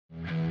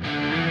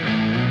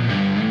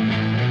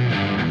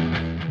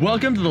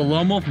Welcome to the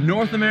Lone Wolf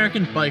North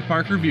American Bike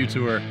Park Review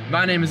Tour.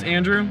 My name is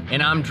Andrew.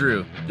 And I'm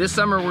Drew. This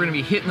summer we're going to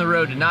be hitting the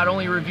road to not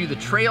only review the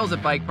trails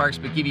at bike parks,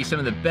 but give you some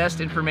of the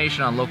best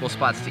information on local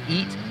spots to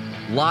eat,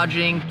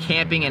 lodging,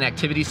 camping, and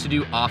activities to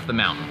do off the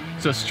mountain.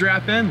 So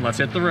strap in, let's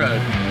hit the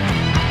road.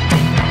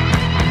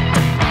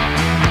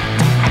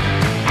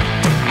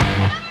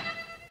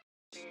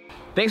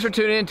 Thanks for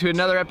tuning in to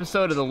another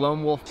episode of the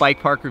Lone Wolf Bike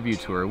Park Review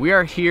Tour. We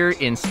are here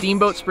in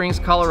Steamboat Springs,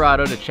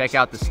 Colorado to check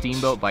out the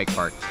Steamboat Bike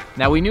Park.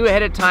 Now, we knew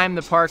ahead of time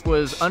the park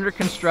was under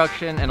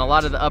construction and a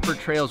lot of the upper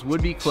trails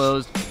would be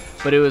closed,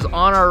 but it was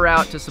on our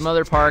route to some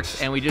other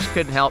parks and we just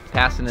couldn't help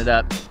passing it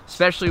up,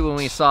 especially when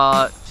we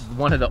saw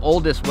one of the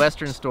oldest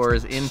Western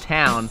stores in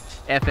town,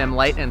 FM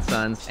Light &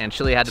 Sons, and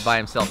Chili had to buy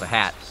himself a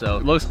hat. So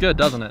It looks good,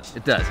 doesn't it?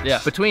 It does. Yeah.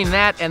 Between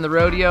that and the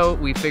rodeo,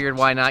 we figured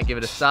why not give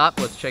it a stop.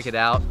 Let's check it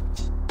out.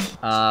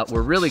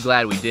 We're really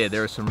glad we did.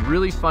 There were some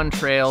really fun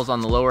trails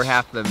on the lower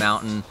half of the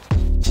mountain.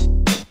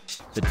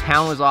 The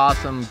town was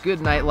awesome, good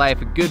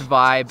nightlife, a good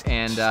vibe,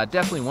 and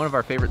definitely one of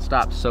our favorite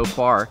stops so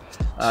far.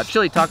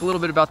 Chili, talk a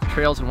little bit about the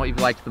trails and what you've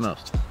liked the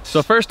most.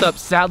 So first up,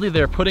 sadly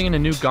they're putting in a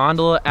new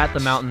gondola at the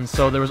mountain,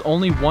 so there was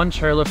only one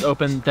chairlift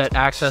open that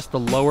accessed the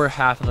lower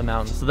half of the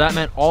mountain. So that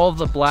meant all of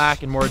the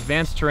black and more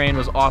advanced terrain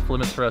was off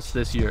limits for us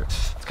this year.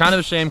 It's kind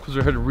of a shame because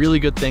we heard really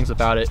good things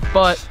about it,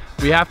 but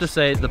we have to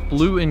say the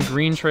blue and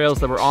green trails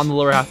that were on the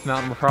lower half of the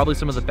mountain were probably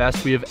some of the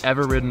best we have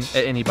ever ridden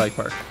at any bike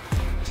park.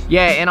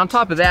 Yeah, and on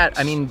top of that,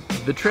 I mean,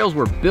 the trails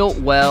were built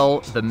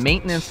well, the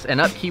maintenance and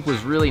upkeep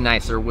was really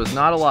nice. There was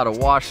not a lot of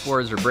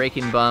washboards or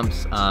braking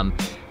bumps.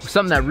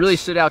 Something that really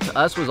stood out to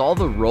us was all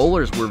the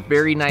rollers were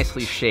very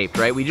nicely shaped,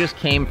 right? We just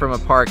came from a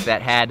park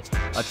that had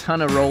a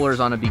ton of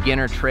rollers on a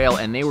beginner trail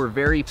and they were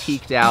very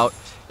peaked out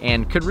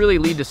and could really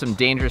lead to some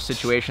dangerous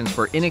situations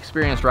for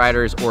inexperienced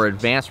riders or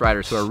advanced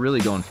riders who are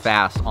really going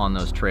fast on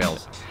those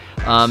trails.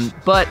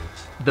 But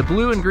the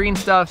blue and green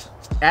stuff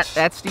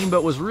at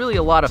Steamboat was really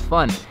a lot of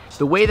fun.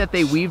 The way that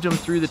they weaved them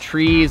through the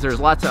trees, there's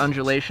lots of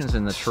undulations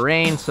in the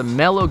terrain, some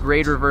mellow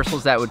grade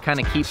reversals that would kind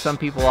of keep some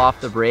people off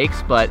the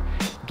brakes, but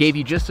gave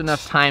you just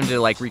enough time to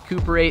like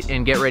recuperate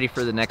and get ready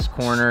for the next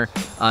corner.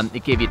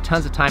 It gave you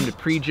tons of time to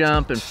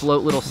pre-jump and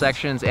float little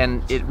sections,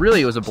 and it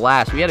really was a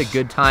blast. We had a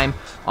good time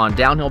on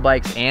downhill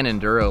bikes and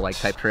enduro like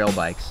type trail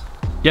bikes.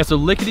 Yeah, so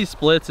Lickety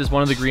Splits is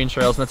one of the green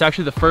trails, and that's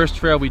actually the first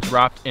trail we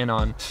dropped in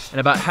on.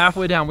 And about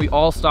halfway down, we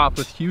all stopped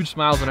with huge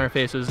smiles on our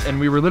faces, and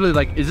we were literally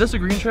like, is this a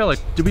green trail? Like,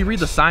 did we read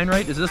the sign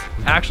right? Is this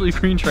actually a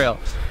green trail?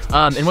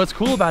 And what's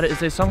cool about it is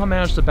they somehow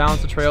managed to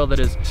balance a trail that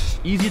is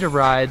easy to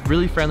ride,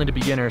 really friendly to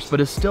beginners,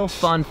 but is still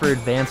fun for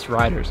advanced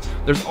riders.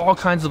 There's all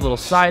kinds of little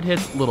side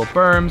hits, little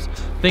berms,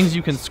 things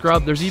you can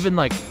scrub. There's even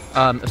like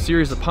a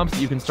series of pumps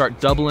that you can start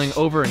doubling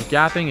over and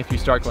gapping if you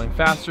start going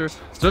faster. So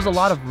there's a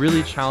lot of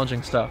really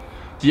challenging stuff.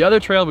 The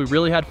other trail we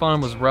really had fun on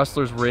was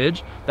Rustler's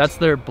Ridge. That's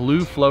their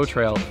blue flow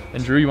trail.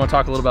 And Drew, you want to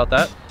talk a little about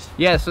that?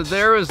 Yeah, so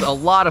there was a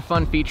lot of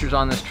fun features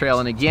on this trail.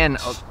 And again,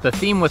 the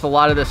theme with a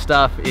lot of this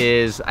stuff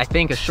is, I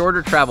think, a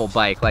shorter travel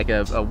bike, like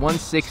a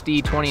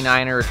 160,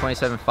 29er, or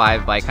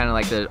 27.5 bike, kind of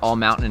like the all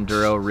mountain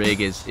enduro rig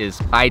is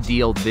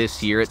ideal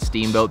this year at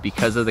Steamboat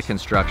because of the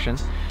construction.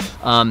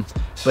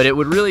 But it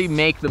would really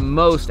make the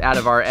most out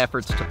of our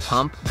efforts to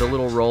pump the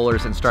little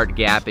rollers and start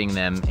gapping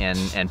them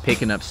and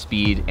picking up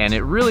speed. And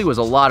it really was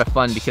a lot of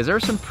fun because there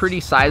were some pretty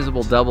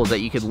sizable doubles that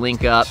you could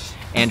link up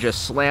and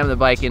just slam the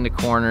bike into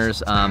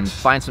corners,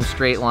 find some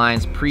straight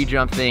lines,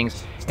 pre-jump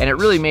things, and it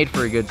really made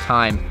for a good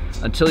time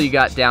until you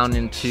got down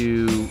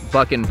into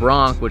Buck and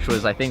Bronc, which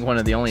was, I think, one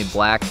of the only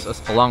blacks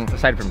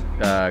aside from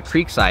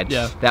Creekside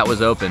that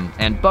was open.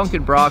 And Buck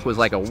and Bronc was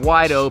like a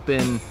wide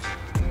open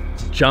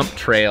jump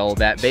trail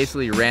that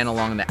basically ran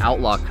along the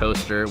Outlaw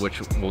Coaster, which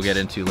we'll get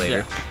into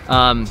later.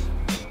 Yeah.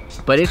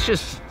 But it's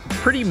just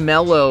pretty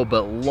mellow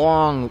but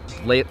long,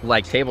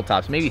 like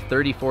tabletops, maybe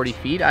 30, 40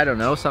 feet, I don't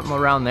know, something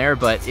around there,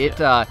 but it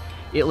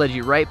led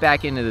you right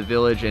back into the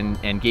village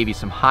and gave you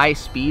some high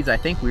speeds. I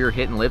think we were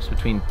hitting lips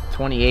between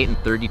 28 and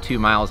 32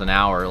 miles an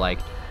hour, like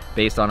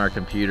based on our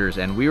computers,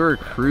 and we were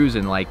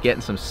cruising, like getting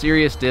some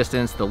serious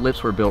distance. The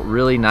lips were built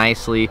really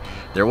nicely.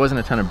 There wasn't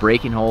a ton of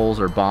braking holes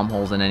or bomb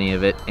holes in any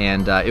of it,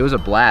 and it was a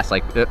blast.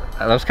 Like that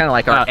was kind of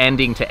like our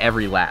ending to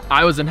every lap.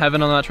 I was in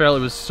heaven on that trail.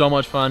 It was so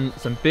much fun.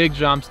 Some big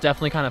jumps,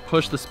 definitely kind of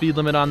pushed the speed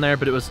limit on there,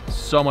 but it was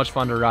so much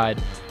fun to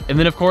ride. And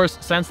then of course,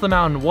 since the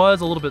mountain was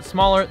a little bit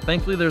smaller,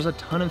 thankfully there's a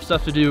ton of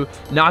stuff to do,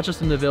 not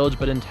just in the village,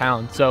 but in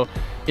town. So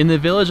in the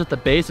village at the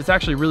base, it's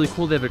actually really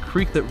cool. They have a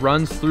creek that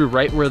runs through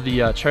right where the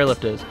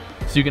chairlift is.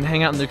 So you can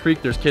hang out in the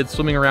creek. There's kids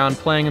swimming around,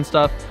 playing and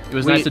stuff. It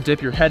was nice to dip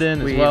your head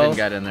in as well. We even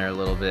got in there a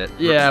little bit.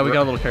 Yeah, we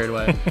got a little carried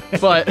away.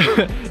 But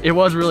it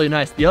was really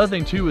nice. The other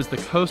thing too is the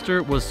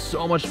coaster was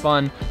so much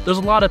fun. There's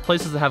a lot of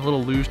places that have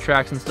little luge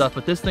tracks and stuff,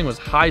 but this thing was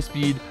high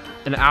speed,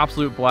 an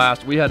absolute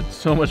blast. We had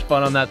so much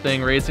fun on that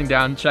thing, racing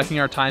down, checking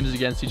our times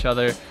against each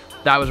other.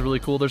 That was really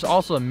cool. There's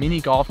also a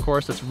mini golf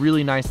course that's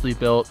really nicely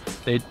built.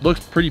 It looks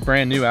pretty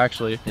brand new,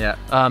 actually. Yeah.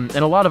 And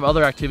a lot of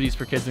other activities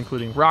for kids,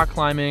 including rock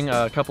climbing,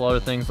 a couple other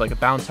things like a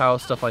bounce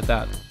house, stuff like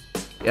that.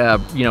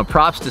 You know,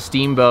 props to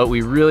Steamboat.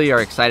 We really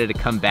are excited to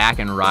come back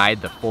and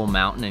ride the full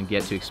mountain and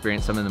get to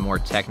experience some of the more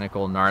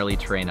technical, gnarly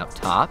terrain up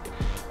top.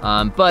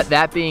 But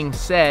that being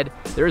said,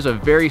 there's a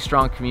very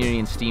strong community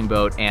in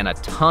Steamboat and a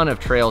ton of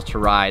trails to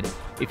ride.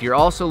 If you're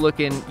also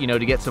looking, you know,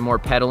 to get some more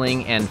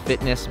pedaling and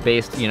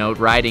fitness-based, you know,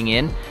 riding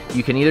in,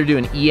 you can either do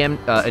an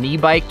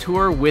e-bike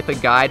tour with a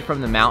guide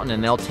from the mountain,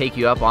 and they'll take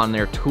you up on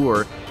their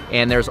tour.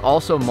 And there's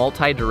also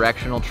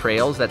multi-directional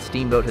trails that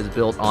Steamboat has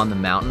built on the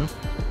mountain.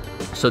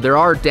 So there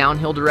are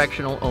downhill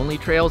directional only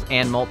trails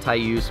and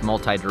multi-use,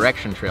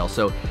 multi-direction trails.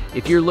 So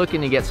if you're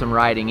looking to get some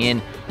riding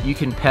in, you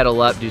can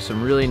pedal up, do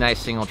some really nice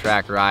single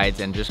track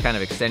rides, and just kind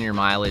of extend your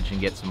mileage and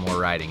get some more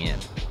riding in.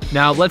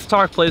 Now let's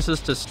talk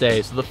places to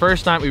stay. So the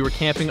first night we were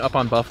camping up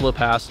on Buffalo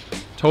Pass,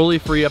 totally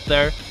free up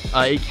there.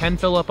 It can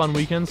fill up on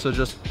weekends, so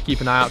just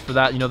keep an eye out for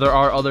that. You know, there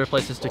are other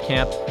places to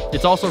camp.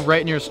 It's also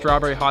right near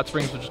Strawberry Hot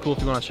Springs, which is cool if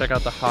you want to check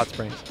out the hot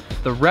springs.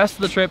 The rest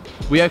of the trip,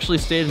 we actually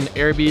stayed in an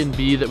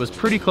Airbnb that was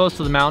pretty close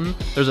to the mountain.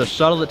 There's a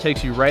shuttle that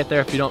takes you right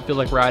there if you don't feel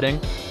like riding.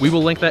 We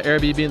will link that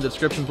Airbnb in the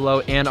description below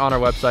and on our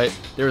website.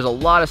 There's a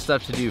lot of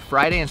stuff to do.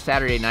 Friday and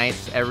Saturday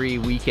nights, every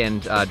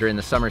weekend during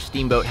the summer,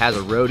 Steamboat has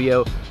a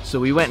rodeo.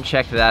 So we went and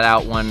checked that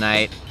out one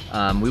night.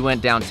 We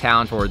went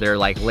downtown for their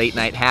like late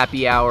night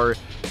happy hour.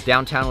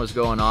 Downtown was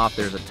going off.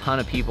 There's a ton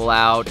of people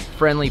out,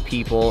 friendly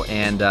people,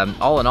 and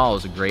all in all, it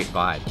was a great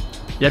vibe.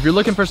 Yeah, if you're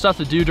looking for stuff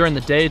to do during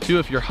the day too,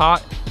 if you're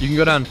hot, you can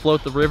go down and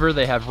float the river.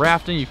 They have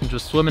rafting, you can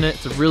just swim in it.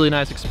 It's a really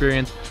nice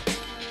experience.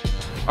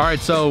 All right,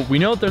 so we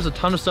know that there's a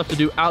ton of stuff to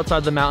do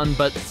outside the mountain,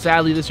 but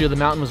sadly this year the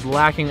mountain was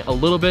lacking a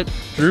little bit.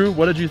 Drew,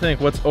 what did you think?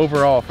 What's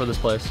overall for this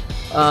place?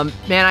 Man,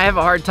 I have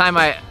a hard time.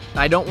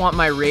 I don't want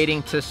my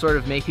rating to sort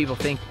of make people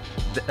think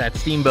that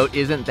Steamboat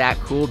isn't that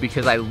cool,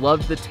 because I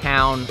loved the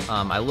town,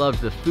 I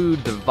loved the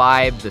food, the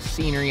vibe, the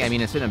scenery. I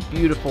mean, it's in a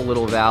beautiful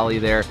little valley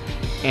there,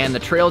 and the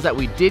trails that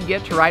we did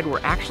get to ride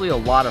were actually a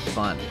lot of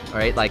fun, all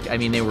right? Like, I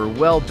mean, they were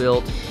well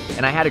built,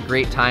 and I had a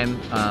great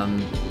time,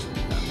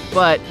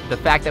 but the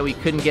fact that we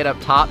couldn't get up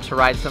top to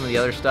ride some of the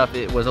other stuff,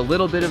 it was a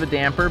little bit of a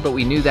damper, but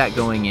we knew that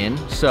going in.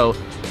 So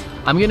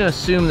I'm gonna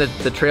assume that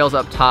the trails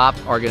up top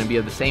are gonna be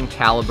of the same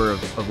caliber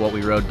of what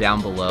we rode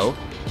down below.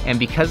 And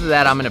because of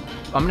that, I'm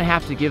gonna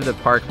have to give the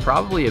park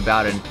probably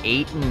about an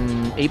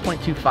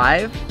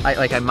 8.25.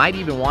 I might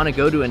even want to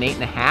go to an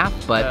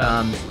 8.5, but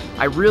yeah.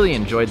 I really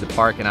enjoyed the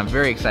park, and I'm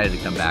very excited to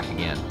come back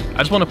again. I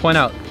just want to point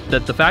out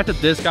that the fact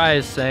that this guy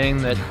is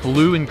saying that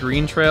blue and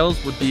green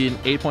trails would be an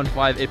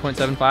 8.5,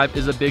 8.75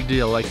 is a big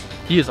deal. Like,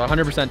 he is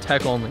 100%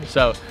 tech only,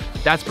 so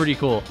that's pretty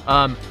cool.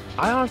 I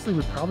honestly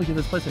would probably give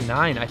this place a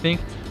 9. I think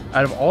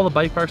out of all the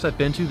bike parks I've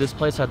been to, this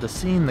place had the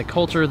scene, the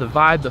culture, the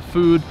vibe, the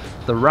food,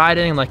 the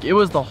riding, like it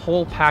was the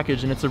whole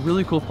package, and it's a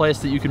really cool place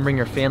that you can bring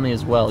your family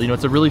as well. You know,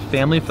 it's a really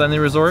family-friendly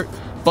resort,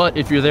 but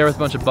if you're there with a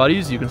bunch of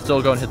buddies, you can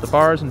still go and hit the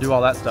bars and do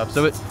all that stuff.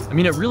 So I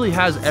mean, it really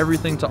has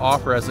everything to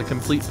offer as a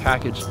complete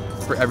package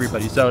for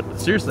everybody. So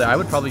seriously, I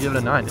would probably give it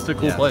a 9. It's a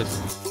cool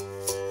place.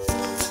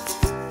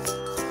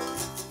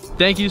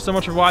 Thank you so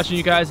much for watching,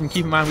 you guys, and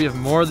keep in mind we have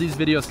more of these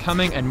videos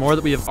coming and more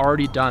that we have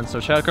already done. So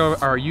check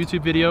out our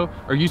YouTube video,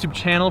 our YouTube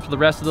channel for the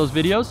rest of those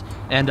videos,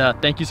 and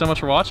thank you so much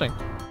for watching.